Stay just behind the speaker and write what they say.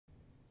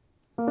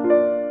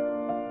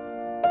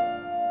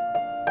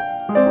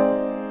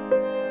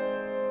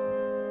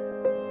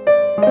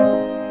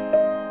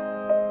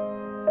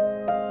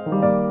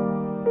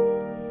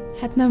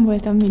nem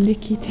voltam mindig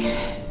kitűnő.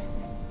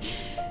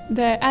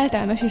 De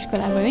általános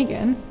iskolában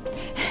igen.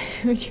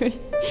 Úgyhogy,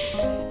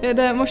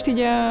 de most így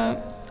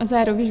a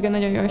záróvizsga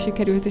nagyon jól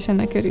sikerült, és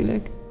ennek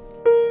örülök.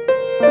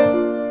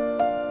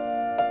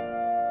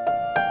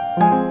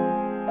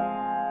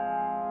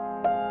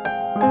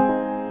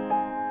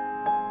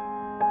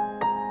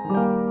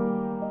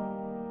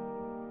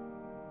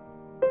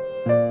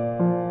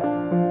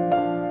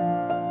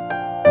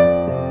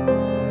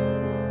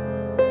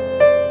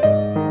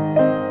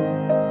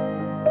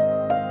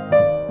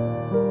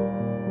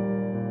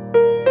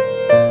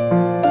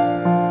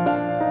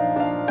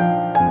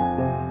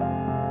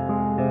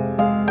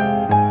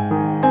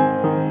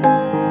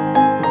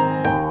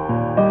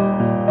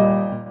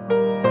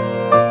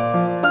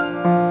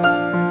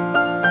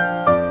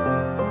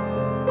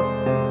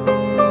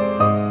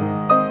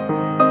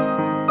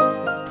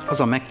 Az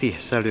a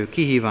megtisztelő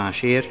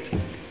kihívásért,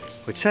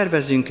 hogy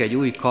szervezzünk egy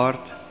új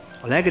kart,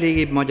 a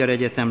legrégibb magyar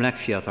egyetem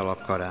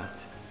legfiatalabb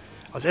karát.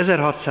 Az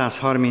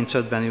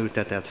 1635-ben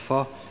ültetett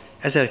fa,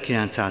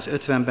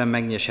 1950-ben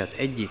megnyesett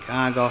egyik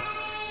ága,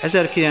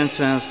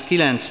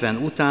 1990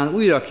 után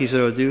újra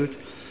kizöldült,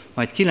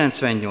 majd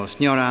 98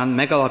 nyarán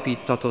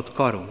megalapíttatott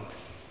karunk.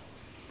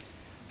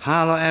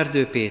 Hála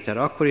Erdő Péter,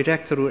 akkori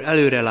rektor úr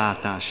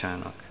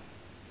előrelátásának,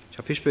 és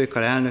a Püspöki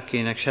Kar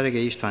elnökének,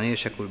 Seregei István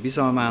érsek úr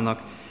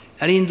bizalmának,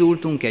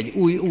 elindultunk egy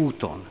új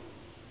úton.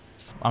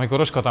 Amikor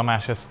Roska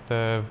Tamás ezt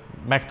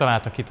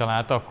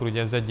kitalálta, akkor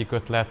ugye az egyik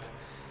ötlet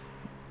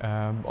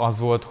az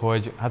volt,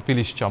 hogy hát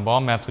Pilis Csaba,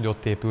 mert hogy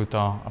ott épült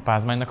a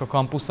Pázmánynak a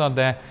kampusza,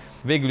 de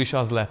végül is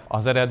az lett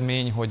az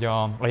eredmény, hogy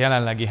a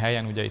jelenlegi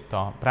helyen, ugye itt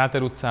a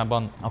Práter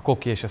utcában, a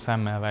Koki és a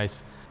Semmelweis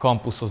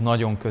kampuszhoz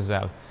nagyon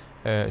közel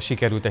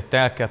sikerült egy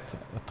telket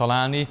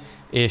találni,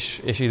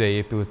 és ide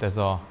épült ez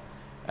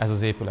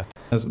az épület.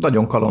 Ez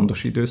nagyon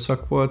kalandos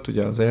időszak volt,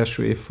 ugye az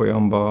első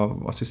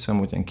évfolyamban azt hiszem,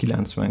 hogy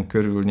 90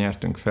 körül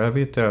nyertünk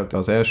felvételt.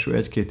 Az első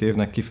egy-két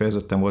évnek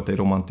kifejezetten volt egy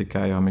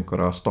romantikája, amikor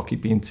a Staki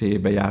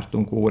pincébe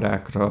jártunk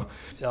órákra.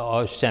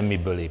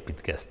 Semmiből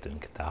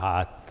építkeztünk,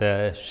 tehát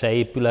se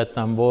épület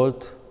nem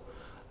volt,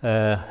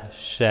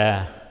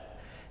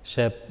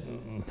 se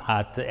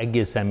hát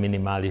egészen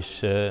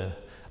minimális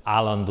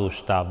állandó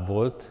stáb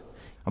volt.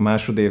 A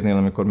másodévnél,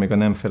 amikor még a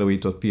nem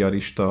felújított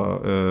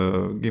piarista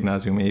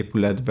gimnáziumi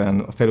épületben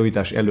a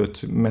felújítás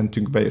előtt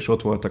mentünk be, és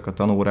ott voltak a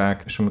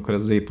tanórák, és amikor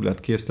ez az épület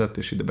kész lett,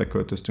 és ide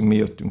beköltöztünk, mi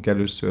jöttünk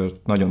először,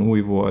 nagyon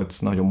új volt,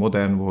 nagyon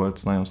modern volt,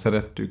 nagyon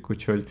szerettük,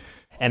 úgyhogy...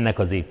 Ennek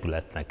az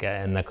épületnek,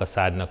 ennek a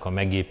szárnynak a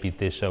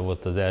megépítése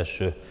volt az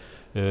első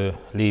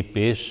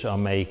lépés,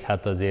 amelyik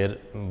hát azért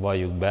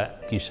valljuk be,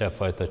 kisebb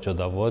fajta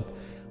csoda volt.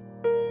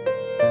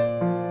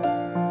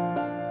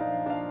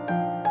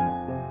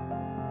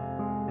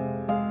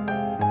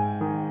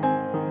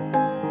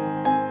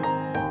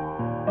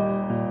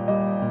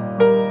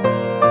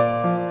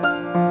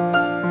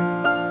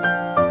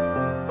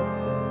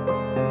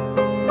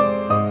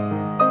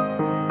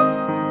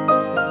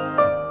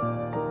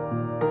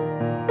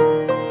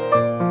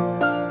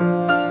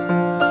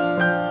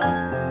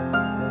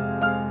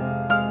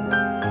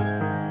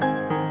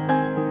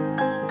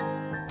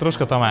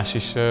 Roska Tamás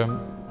is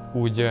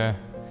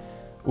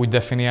úgy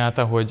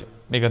definiálta, hogy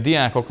még a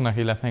diákoknak,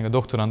 illetve még a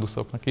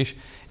doktoranduszoknak is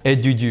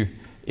együgyű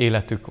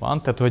életük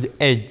van, tehát hogy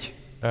egy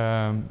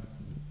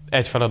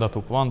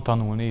feladatuk van,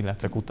 tanulni,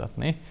 illetve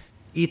kutatni.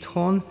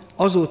 Itthon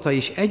azóta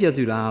is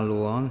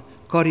egyedülállóan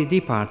kari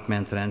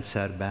department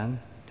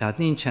rendszerben, tehát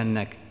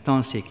nincsenek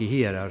tanszéki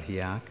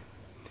hierarchiák.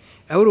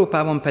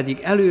 Európában pedig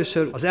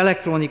először az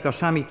elektronika,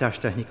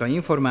 számítástechnika,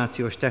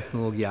 információs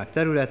technológiák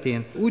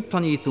területén úgy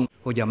tanítunk,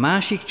 hogy a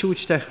másik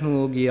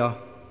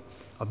csúcstechnológia,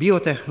 a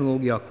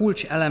biotechnológia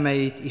kulcs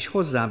elemeit is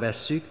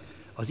hozzávesszük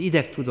az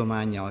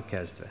idegtudománnyal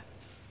kezdve.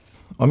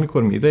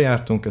 Amikor mi ide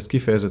jártunk, ez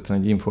kifejezetten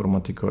egy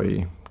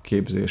informatikai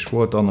képzés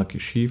volt, annak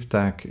is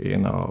hívták.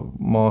 Én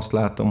ma azt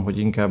látom, hogy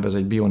inkább ez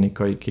egy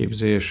bionikai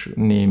képzés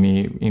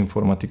némi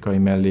informatikai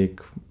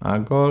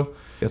mellékággal.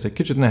 Ez egy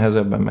kicsit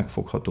nehezebben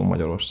megfogható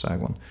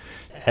Magyarországon.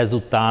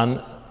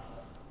 Ezután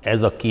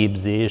ez a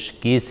képzés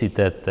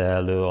készítette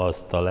elő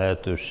azt a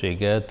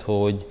lehetőséget,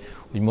 hogy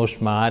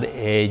most már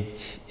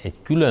egy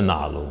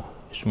különálló,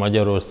 és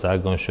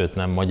Magyarországon, sőt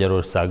nem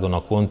Magyarországon,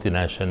 a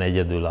kontinensen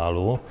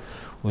egyedülálló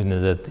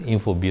úgynevezett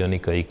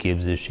infobionikai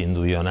képzés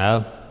induljon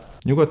el.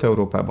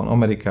 Nyugat-Európában,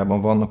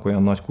 Amerikában vannak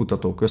olyan nagy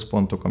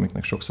kutatóközpontok,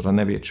 amiknek sokszor a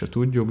nevét se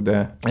tudjuk,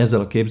 de ezzel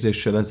a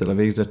képzéssel, ezzel a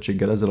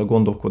végzettséggel, ezzel a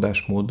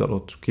gondolkodásmóddal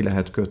ott ki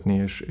lehet kötni,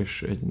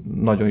 és egy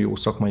nagyon jó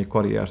szakmai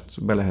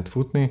karriert be lehet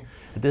futni.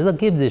 Ez a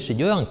képzés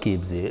egy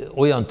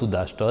olyan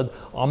tudást ad,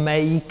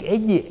 amelyik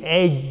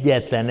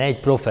egyetlen egy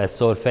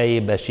professzor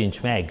fejébe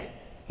sincs meg,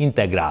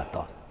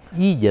 integráltan.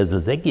 Így ez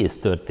az egész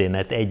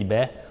történet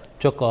egybe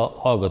csak a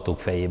hallgatók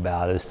fejébe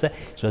áll össze,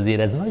 és azért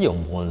ez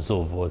nagyon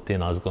vonzó volt,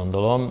 én azt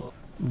gondolom.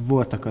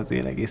 Voltak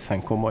azért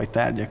egészen komoly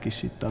tárgyak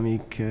is itt,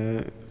 amik,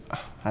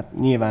 hát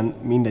nyilván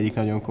mindegyik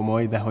nagyon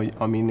komoly, de hogy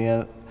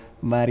aminél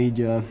már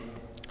így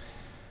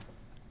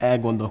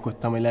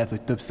elgondolkodtam, hogy lehet,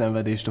 hogy több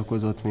szenvedést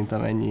okozott, mint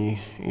amennyi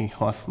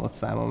hasznot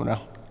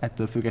számomra.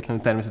 Ettől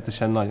függetlenül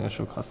természetesen nagyon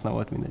sok haszna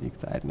volt mindegyik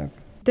tárgynak.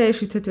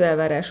 Teljesíthető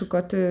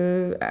elvárásokat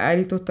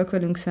állítottak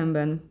velünk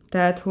szemben.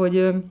 Tehát,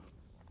 hogy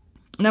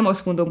nem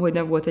azt mondom, hogy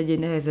nem volt egy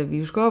nehezebb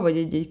vizsga, vagy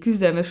egy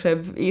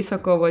küzdelmesebb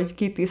éjszaka, vagy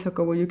 2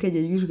 éjszaka mondjuk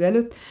egy vizsga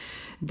előtt,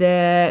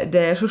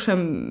 de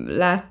sosem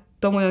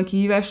láttam olyan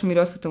kihívást, amire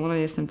azt tudtam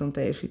mondani, hogy ezt nem tudom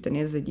teljesíteni.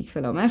 Ez az egyik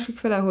fele. A másik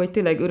fele, hogy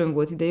tényleg öröm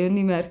volt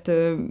idejönni, mert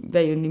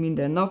bejönni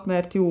minden nap,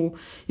 mert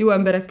jó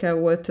emberekkel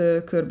volt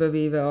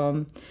körbevéve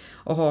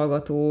a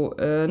hallgató.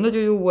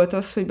 Nagyon jó volt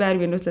az, hogy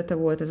bármilyen ötlete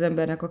volt az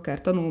embernek,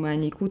 akár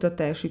tanulmányi,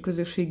 kutatási,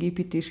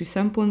 közösségépítési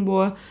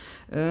szempontból,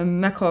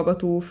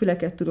 meghallgató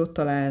füleket tudott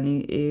találni,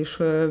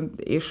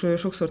 és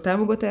sokszor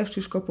támogatást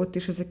is kapott,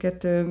 és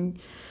ezeket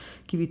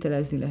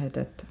kivitelezni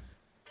lehetett.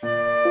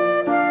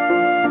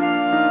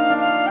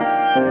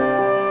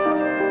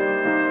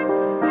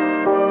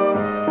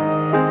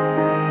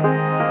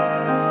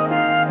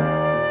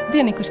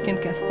 Bionikusként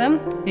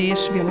kezdtem,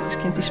 és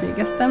bionikusként is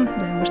végeztem,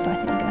 de most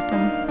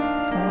átnyergeltem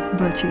a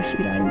bölcsész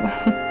irányba.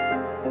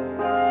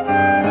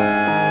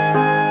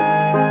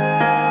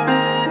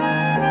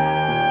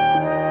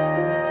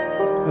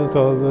 Ez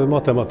a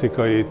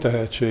matematikai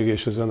tehetség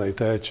és a zenei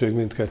tehetség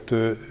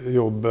mindkettő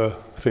jobb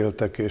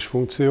féltekés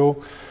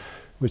funkció,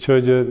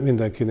 úgyhogy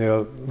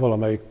mindenkinél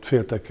valamelyik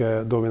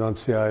félteke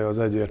dominanciája az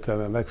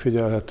egyértelműen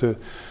megfigyelhető.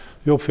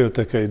 Jobb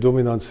féltekei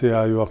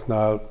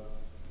dominanciájúaknál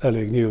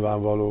elég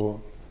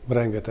nyilvánvaló,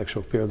 rengeteg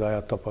sok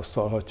példáját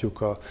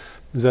tapasztalhatjuk a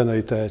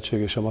zenei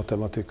tehetség és a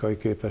matematikai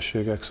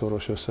képességek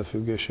szoros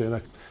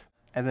összefüggésének.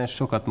 Ezen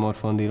sokat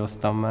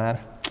morfondíroztam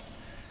már.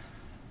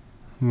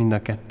 Mind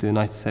a kettő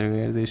nagyszerű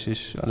érzés,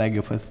 és a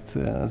legjobb, ezt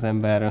az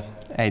ember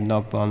egy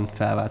napban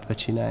felváltva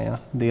csinálja.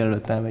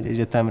 Délelőtt elmegy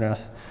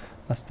egyetemre,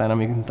 aztán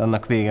amint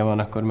annak vége van,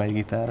 akkor megy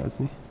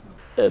gitározni.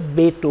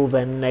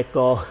 Beethovennek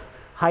a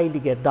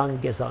Heiliger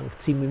Dankgesang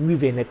című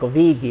művének a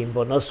végén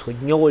van az, hogy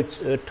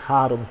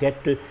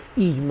 8-5-3-2,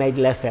 így megy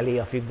lefelé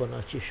a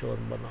Fibonacci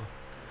sorban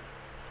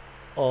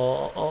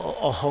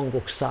a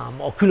hangok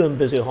száma, a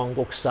különböző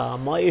hangok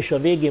száma, és a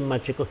végén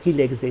már csak a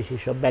kilégzés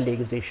és a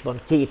belégzés van,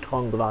 2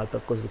 hang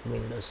váltakozik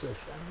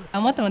mindösszesen. A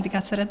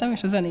matematikát szeretem,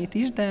 és a zenét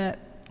is, de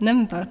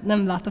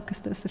nem látok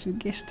közt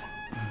összefüggést.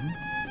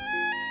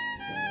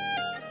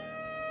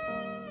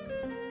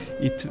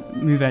 Itt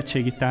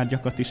műveltségi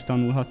tárgyakat is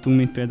tanulhattunk,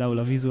 mint például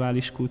a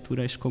vizuális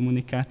kultúra és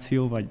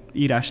kommunikáció, vagy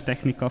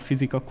írástechnika,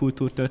 fizika,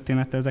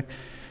 kultúrtörténet, ezek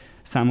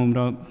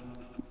számomra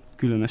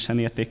különösen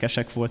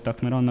értékesek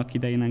voltak, mert annak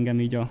idején engem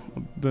így a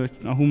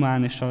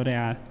humán és a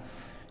reál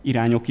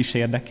irányok is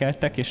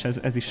érdekeltek, és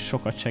ez is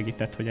sokat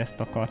segített, hogy ezt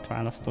a kart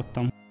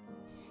választottam.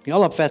 Mi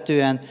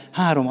alapvetően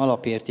 3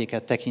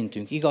 alapértéket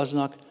tekintünk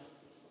igaznak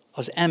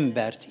az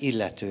embert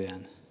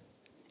illetően.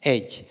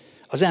 1.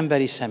 Az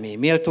emberi személy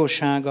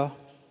méltósága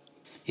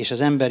és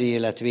az emberi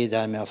élet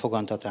védelme a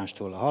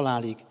fogantatástól a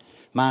halálig.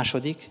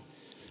 2.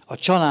 A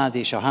család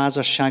és a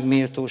házasság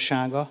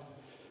méltósága,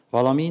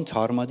 valamint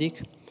 3.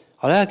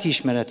 A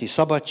lelkiismereti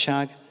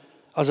szabadság,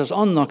 azaz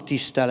annak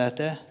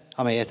tisztelete,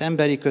 amelyet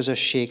emberi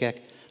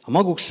közösségek a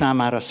maguk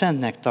számára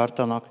szentnek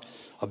tartanak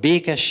a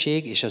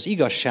békesség és az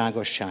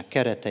igazságosság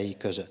keretei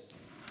között.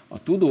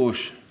 A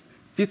tudós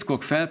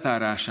titkok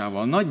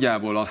feltárásával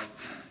nagyjából azt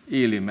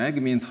éli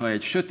meg, mintha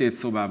egy sötét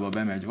szobába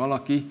bemegy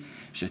valaki,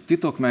 és egy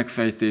titok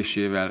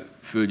megfejtésével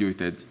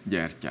fölgyújt egy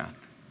gyertyát.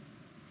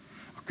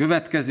 A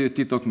következő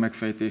titok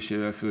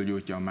megfejtésével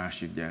fölgyújtja a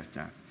másik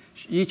gyertyát.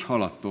 És így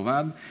halad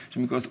tovább, és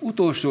amikor az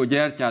utolsó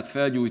gyertyát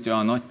felgyújtja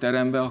a nagy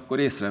terembe, akkor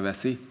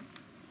észreveszi,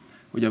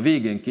 hogy a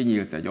végén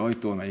kinyílt egy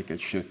ajtó, amelyik egy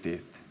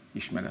sötét,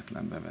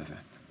 ismeretlenbe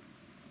vezet.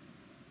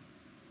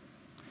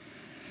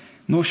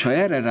 Nos, ha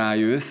erre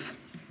rájössz,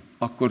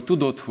 akkor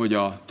tudod, hogy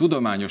a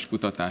tudományos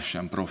kutatás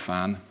sem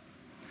profán,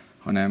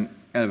 hanem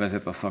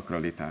elvezet a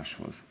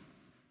szakralitáshoz.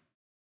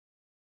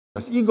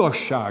 Az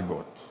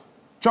igazságot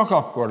csak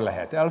akkor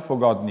lehet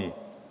elfogadni,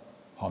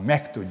 ha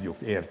meg tudjuk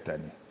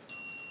érteni.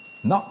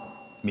 Na,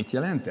 mit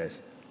jelent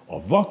ez?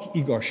 A vak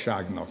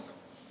igazságnak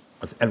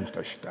az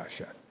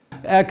elutasítását.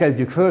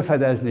 Elkezdjük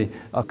felfedezni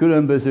a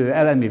különböző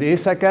elemi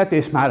részeket,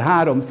 és már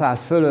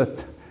 300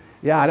 fölött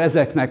jár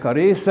ezeknek a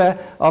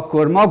része,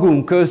 akkor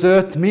magunk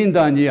között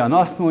mindannyian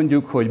azt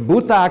mondjuk, hogy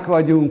buták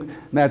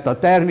vagyunk, mert a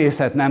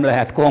természet nem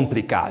lehet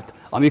komplikált.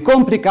 Ami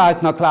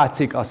komplikáltnak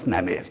látszik, azt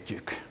nem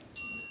értjük.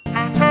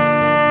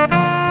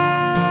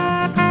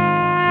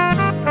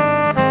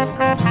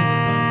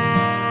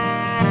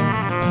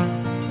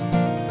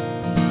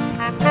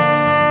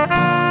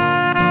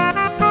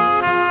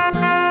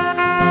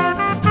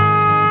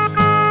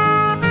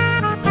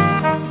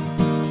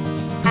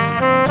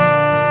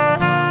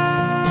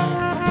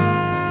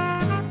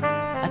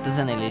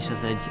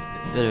 Ez egy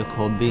örök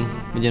hobbi,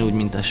 ugyanúgy,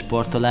 mint a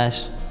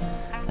sportolás.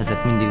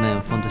 Ezek mindig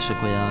nagyon fontosak,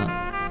 hogy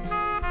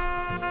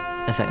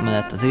ezek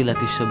mellett az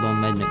élet is jobban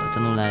megy, meg a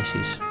tanulás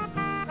is.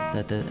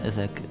 Tehát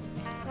ezek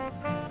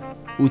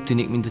úgy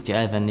tűnik, mintha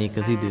elvennék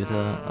az időt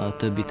a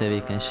többi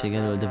tevékenység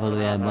elől, de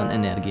valójában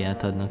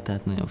energiát adnak,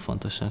 tehát nagyon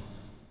fontosak.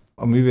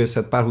 A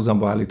művészet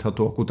párhuzamba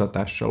állítható a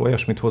kutatással.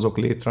 Olyasmit hozok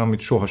létre, amit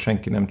soha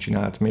senki nem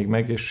csinált még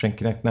meg, és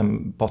senkinek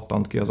nem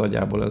pattant ki az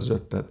agyából az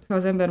ötlet. Ha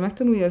az ember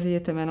megtanulja az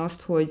egyetemen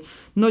azt, hogy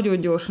nagyon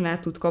gyorsan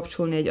át tud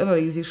kapcsolni egy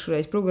analízisre,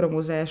 egy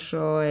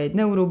programozásra, egy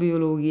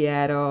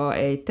neurobiológiára,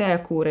 egy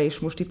telkóra, és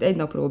most itt egy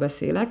napról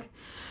beszélek,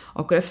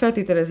 akkor ez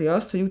feltételezi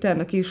azt, hogy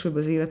utána később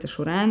az élete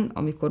során,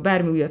 amikor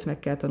bármi újat meg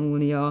kell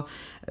tanulnia,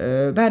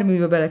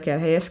 bármibe bele kell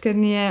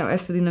helyezkednie,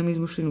 ezt a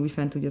dinamizmust úgy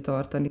fent tudja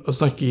tartani. Az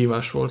nagy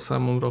kihívás volt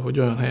számomra, hogy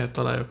olyan helyet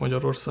találjak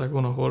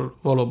Magyarországon, ahol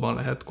valóban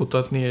lehet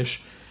kutatni, és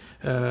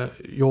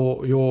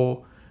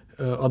jó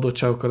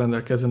adottságokkal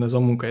rendelkezzen ez a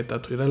munkahely,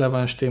 tehát hogy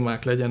releváns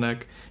témák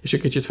legyenek, és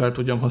egy kicsit fel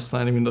tudjam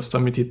használni mindazt,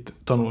 amit itt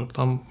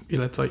tanultam,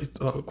 illetve itt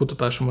a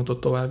kutatásomat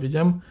ott tovább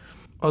vigyem.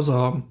 Az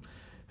a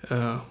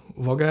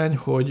vagány,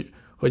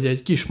 hogy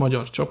egy kis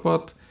magyar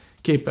csapat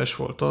képes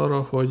volt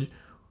arra, hogy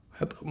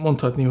hát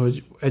mondhatni,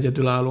 hogy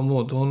egyedülálló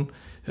módon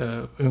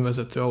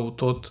önvezető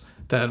autót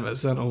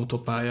tervezzen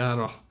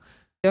autópályára.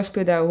 Az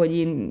például, hogy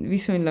én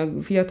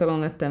viszonylag fiatalon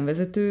lettem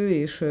vezető,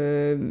 és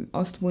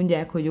azt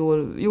mondják, hogy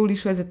jól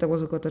is vezettem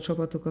azokat a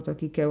csapatokat,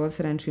 akikkel van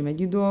szerencsém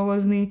együtt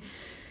dolgozni,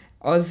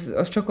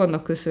 az csak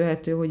annak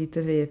köszönhető, hogy itt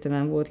az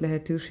egyetemen volt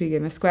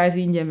lehetőségem ezt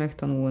kvázi ingyen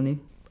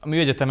megtanulni. A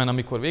műegyetemen,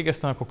 amikor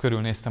végeztem, akkor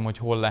körülnéztem, hogy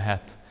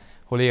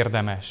hol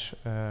érdemes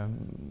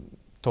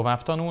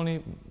tovább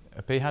tanulni,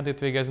 PhD-t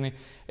végezni,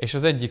 és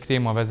az egyik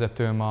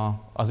témavezetőm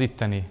az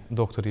itteni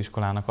doktori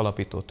iskolának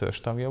alapító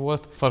törzstagja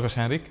volt, Farkas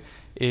Henrik,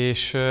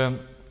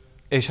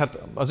 és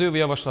hát az ő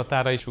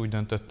javaslatára is úgy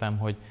döntöttem,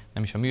 hogy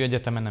nem is a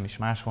műegyetemen, nem is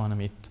máshol, hanem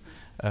itt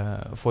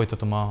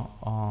folytatom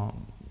a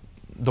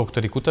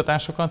doktori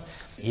kutatásokat.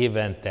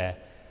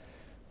 Évente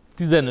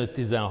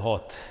 15-16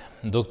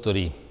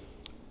 doktori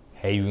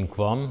helyünk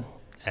van,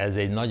 ez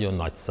egy nagyon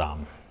nagy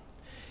szám.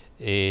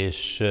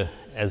 És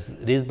ez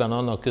részben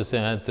annak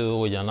köszönhető,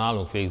 hogy a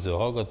nálunk végző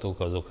hallgatók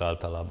azok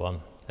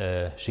általában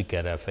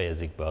sikerrel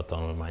fejezik be a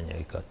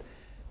tanulmányaikat.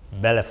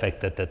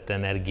 Belefektetett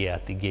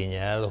energiát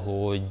igényel,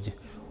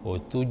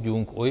 hogy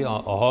tudjunk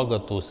olyan a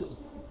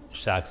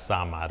hallgatóság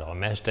számára, a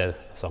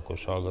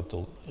mesterszakos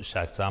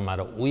hallgatóság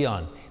számára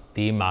olyan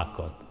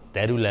témákat,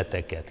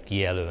 területeket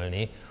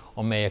kijelölni,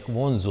 amelyek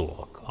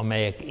vonzóak,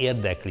 amelyek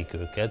érdeklik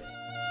őket.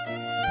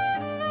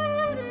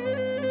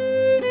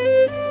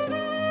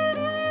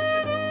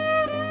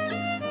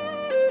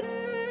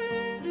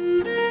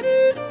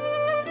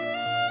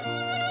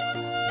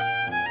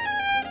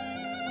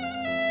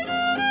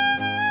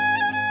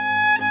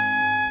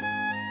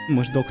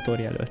 Most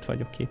doktorjelölt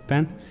vagyok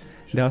éppen,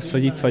 de az,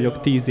 hogy itt vagyok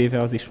 10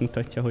 éve, az is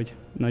mutatja, hogy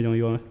nagyon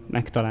jól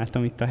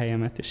megtaláltam itt a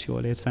helyemet, és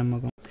jól érzem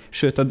magam.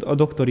 Sőt, a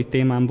doktori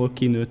témámból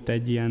kinőtt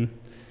egy ilyen,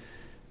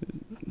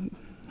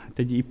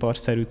 egy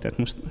iparszerű, tehát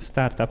most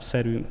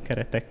startup-szerű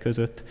keretek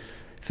között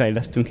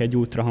fejlesztünk egy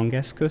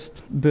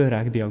ultrahangeszközt.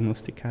 Bőrrák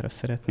diagnosztikára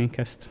szeretnénk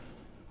ezt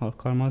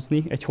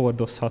alkalmazni, egy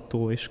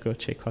hordozható és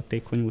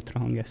költséghatékony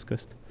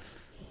ultrahangeszközt.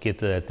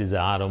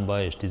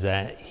 2013-ban és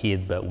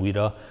 2017-ben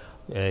újra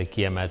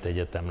kiemelt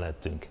egyetem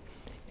lettünk.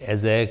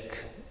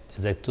 Ezek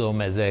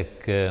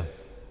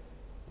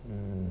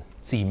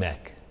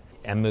címek.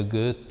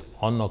 Emögött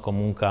annak a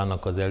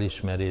munkának az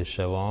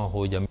elismerése van,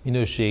 hogy a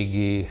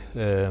minőségi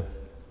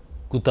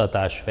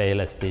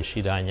kutatásfejlesztés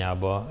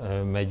irányába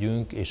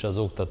megyünk, és az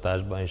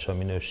oktatásban is a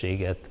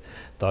minőséget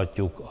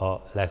tartjuk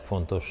a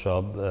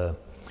legfontosabb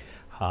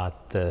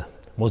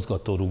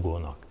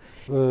mozgatórugónak.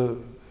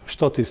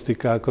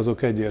 Statisztikák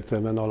azok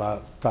egyértelműen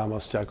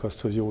alátámasztják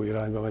azt, hogy jó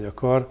irányba megy a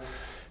kar,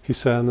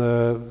 hiszen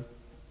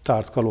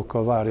tárt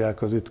kalokkal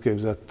várják az itt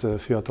képzett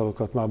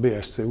fiatalokat már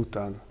BSc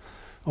után.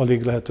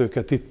 Alig lehet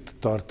őket itt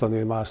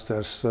tartani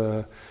master's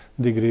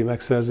degree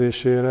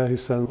megszerzésére,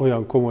 hiszen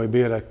olyan komoly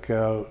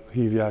bérekkel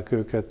hívják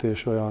őket,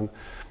 és olyan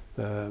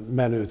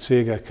menő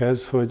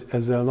cégekhez, hogy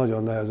ezzel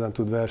nagyon nehezen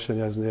tud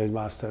versenyezni egy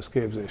master's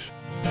képzés.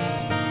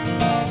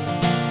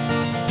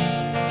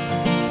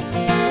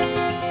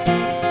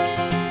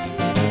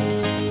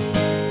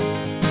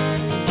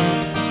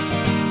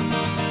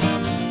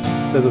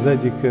 Ez az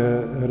egyik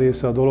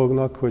része a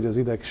dolognak, hogy az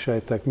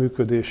idegsejtek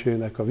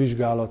működésének a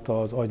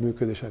vizsgálata, az agy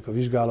működésének a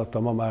vizsgálata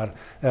ma már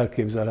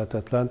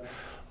elképzelhetetlen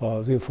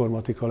az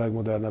informatika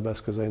legmodernebb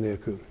eszközei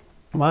nélkül.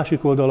 A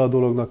másik oldala a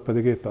dolognak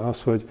pedig éppen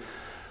az, hogy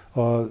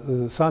a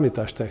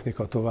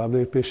számítástechnika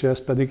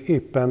továbblépéséhez pedig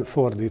éppen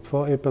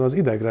fordítva, éppen az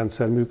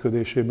idegrendszer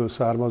működéséből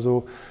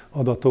származó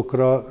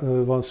adatokra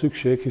van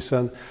szükség,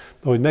 hiszen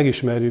ahogy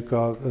megismerjük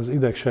az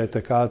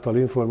idegsejtek által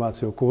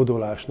információ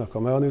kódolásnak a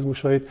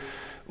mechanizmusait,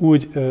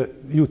 úgy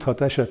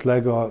juthat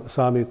esetleg a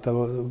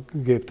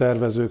számítógép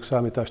tervezők,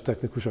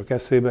 számítástechnikusok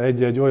eszébe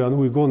egy-egy olyan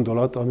új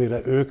gondolat,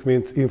 amire ők,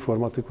 mint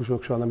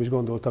informatikusok soha nem is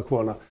gondoltak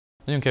volna.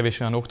 Nagyon kevés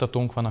olyan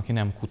oktatónk van, aki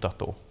nem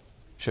kutató.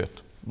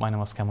 Sőt,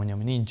 majdnem azt kell mondjam,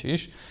 hogy nincs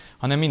is,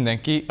 hanem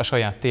mindenki a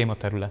saját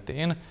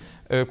tématerületén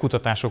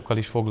kutatásokkal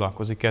is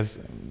foglalkozik. Ez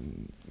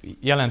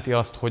jelenti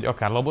azt, hogy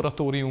akár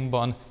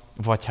laboratóriumban,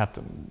 vagy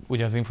hát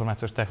ugye az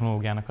információs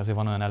technológiának azért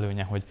van olyan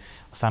előnye, hogy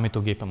a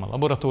számítógépem a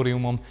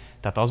laboratóriumom,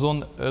 tehát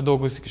azon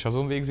dolgozik és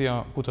azon végzi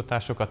a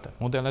kutatásokat, tehát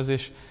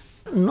modellezés,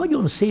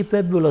 Nagyon szép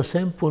ebből a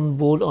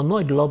szempontból a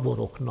nagy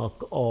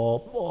laboroknak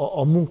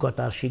a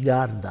munkatársi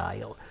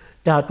gárdája.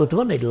 Tehát ott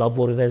van egy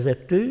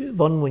laborvezető,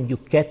 van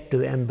mondjuk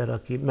 2 ember,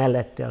 aki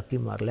mellette, aki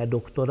már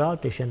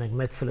ledoktorált, és ennek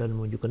megfelelően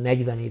mondjuk a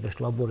 40 éves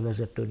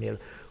laborvezetőnél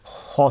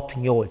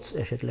 6-8,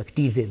 esetleg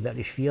 10 évvel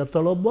is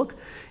fiatalabbak,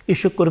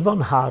 és akkor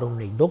van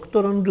 3-4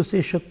 doktorandusz,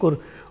 és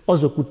akkor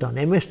azok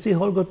után MSc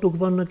hallgatók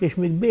vannak, és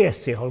még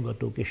BSc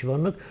hallgatók is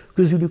vannak,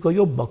 közülük a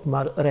jobbak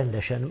már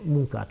rendesen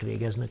munkát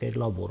végeznek egy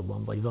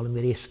laborban, vagy valami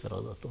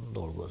részfeladaton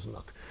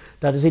dolgoznak.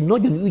 Tehát ez egy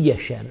nagyon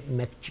ügyesen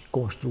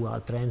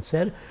megkonstruált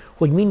rendszer,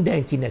 hogy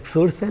mindenkinek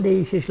fölfelé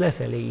is és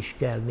lefelé is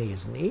kell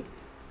nézni,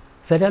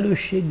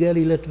 felelősséggel,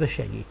 illetve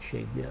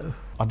segítséggel.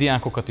 A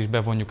diákokat is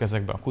bevonjuk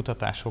ezekbe a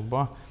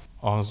kutatásokba.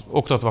 Az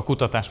oktatva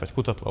kutatás vagy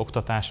kutatva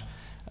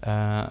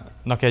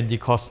oktatásnak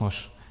egyik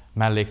hasznos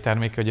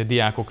mellékterméke, hogy a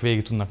diákok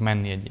végig tudnak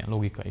menni egy ilyen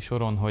logikai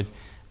soron, hogy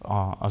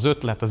az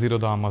ötlet, az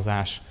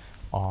irodalmazás,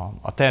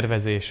 a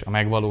tervezés, a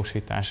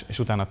megvalósítás és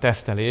utána a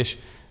tesztelés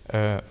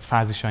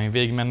fázisain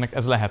végigmennek.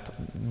 Ez lehet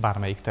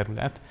bármelyik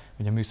terület,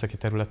 ugye a műszaki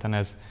területen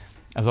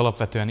ez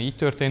alapvetően így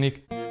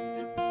történik.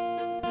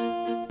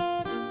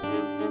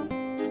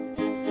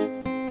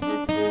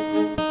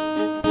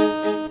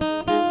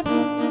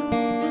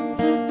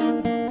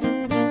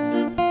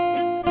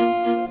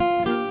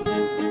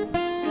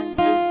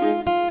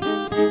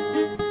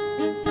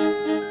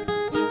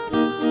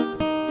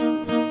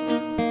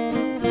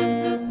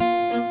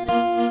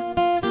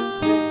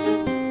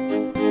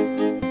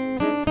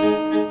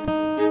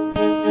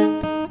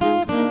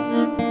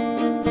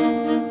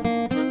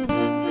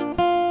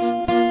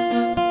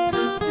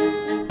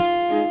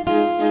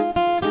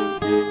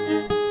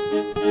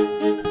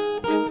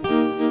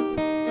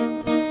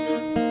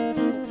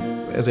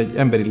 Ez egy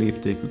emberi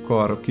léptékű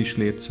kar, kis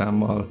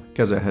létszámmal,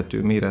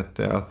 kezelhető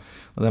mérettel,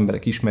 az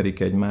emberek ismerik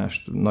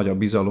egymást, nagy a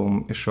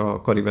bizalom, és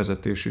a kari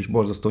vezetés is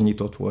borzasztó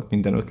nyitott volt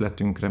minden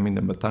ötletünkre,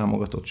 mindenben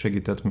támogatott,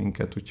 segített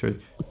minket,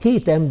 úgyhogy...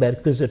 2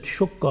 ember között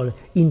sokkal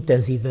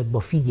intenzívebb a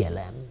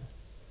figyelem,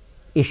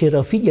 és erre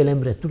a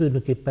figyelemre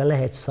tulajdonképpen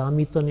lehet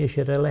számítani, és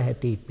erre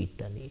lehet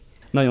építeni.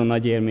 Nagyon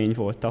nagy élmény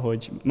volt,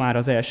 ahogy már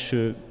az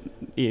első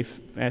év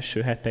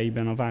első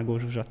heteiben a Vágó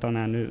Zsuzsa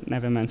tanárnő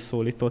nevemen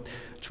szólított,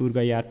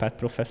 Csurgai Árpád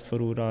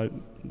professzor úrral,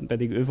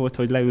 pedig ő volt,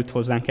 hogy leült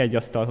hozzánk egy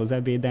asztalhoz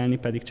ebédelni,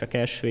 pedig csak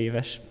első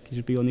éves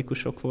kis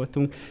bionikusok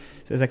voltunk.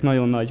 Ezek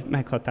nagyon nagy,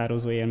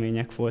 meghatározó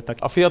élmények voltak.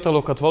 A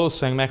fiatalokat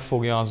valószínűleg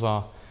megfogja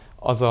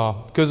az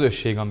a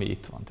közösség, ami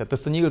itt van. Tehát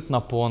ezt a nyílt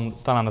napon,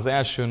 talán az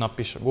első nap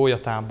is, a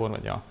gólyatábor,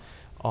 vagy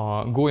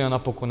a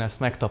gólyanapokon ezt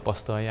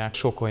megtapasztalják.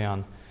 Sok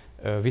olyan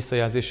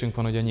visszajelzésünk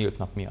van, hogy a nyílt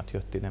nap miatt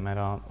jött ide, mert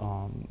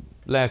a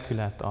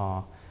lelkület,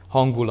 a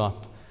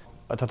hangulat,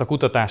 tehát a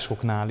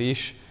kutatásoknál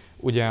is,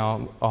 ugye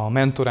a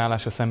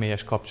mentorálás, a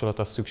személyes kapcsolat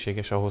az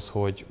szükséges ahhoz,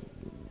 hogy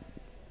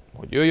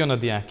jöjjön a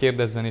diák,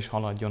 kérdezzen és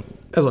haladjon.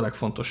 Ez a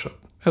legfontosabb.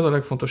 Ez a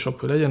legfontosabb,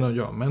 hogy legyen egy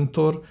olyan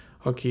mentor,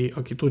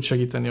 aki tud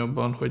segíteni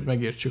abban, hogy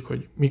megértsük,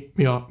 hogy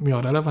mi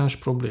a releváns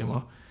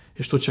probléma,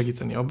 és tud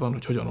segíteni abban,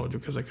 hogy hogyan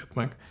oldjuk ezeket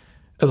meg.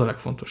 Ez a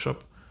legfontosabb.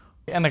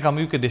 Ennek a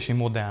működési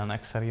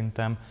modellnek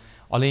szerintem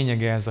a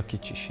lényege ez a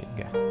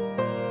kicsisége.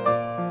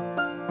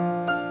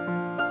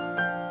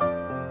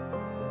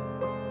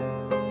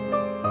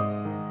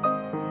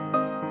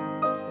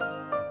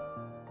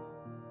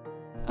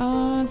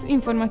 Az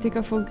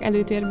informatika fog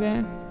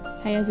előtérbe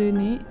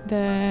helyeződni,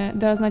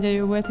 de az nagyon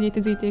jó volt, hogy itt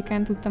az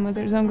ITK-n tudtam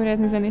azért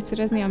zongorázni, zenét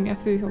szerezni, ami a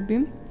fő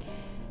hobbim.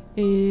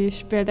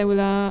 És például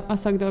a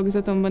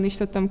szakdolgozatomban is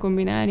tudtam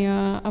kombinálni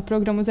a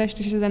programozást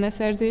és a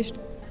zeneszerzést.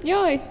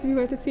 Jaj, mi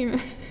volt a címe?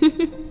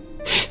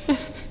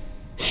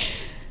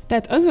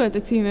 Tehát az volt a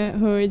címe,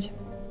 hogy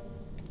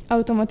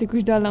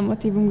automatikus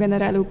dallammotívum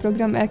generáló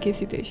program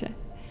elkészítése.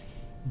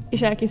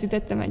 És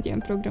elkészítettem egy ilyen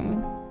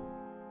programot.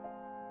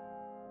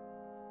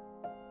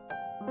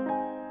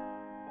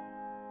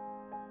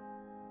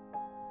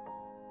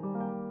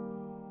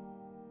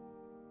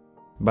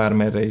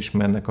 Bármerre is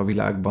mennek a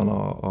világban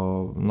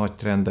a nagy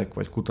trendek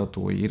vagy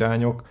kutatói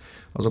irányok,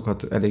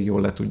 azokat elég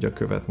jól le tudja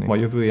követni. A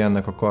jövője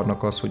ennek a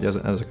karnak az, hogy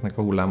ezeknek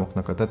a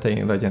hullámoknak a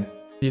tetején legyen.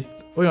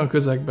 Itt olyan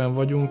közegben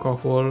vagyunk,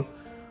 ahol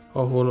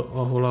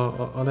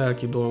a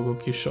lelki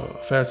dolgok is a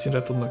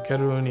felszínre tudnak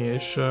kerülni,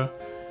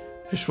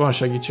 és van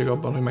segítség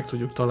abban, hogy meg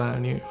tudjuk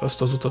találni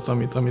azt az utat,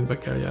 amit be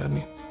kell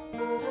járni.